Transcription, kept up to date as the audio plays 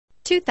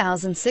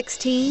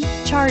2016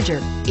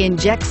 Charger.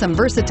 Inject some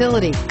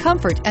versatility,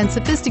 comfort, and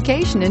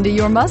sophistication into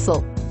your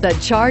muscle. The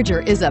Charger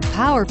is a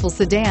powerful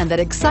sedan that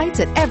excites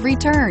at every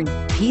turn.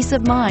 Peace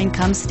of mind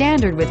comes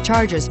standard with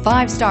Charger's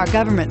 5-star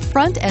government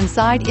front and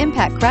side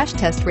impact crash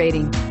test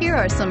rating. Here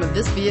are some of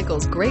this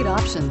vehicle's great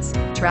options: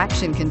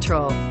 traction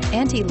control,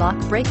 anti-lock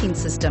braking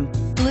system,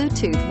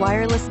 Bluetooth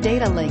wireless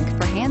data link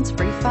for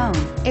hands-free phone,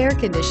 air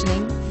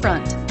conditioning,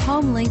 front,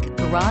 home link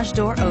garage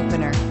door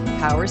opener,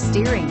 power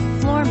steering,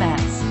 floor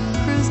mats,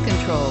 cruise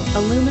control,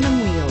 aluminum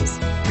wheels,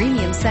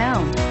 premium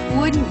sound.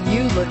 Wouldn't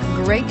you look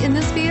great in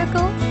this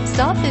vehicle?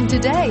 Stop in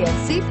today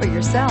and see for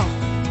yourself.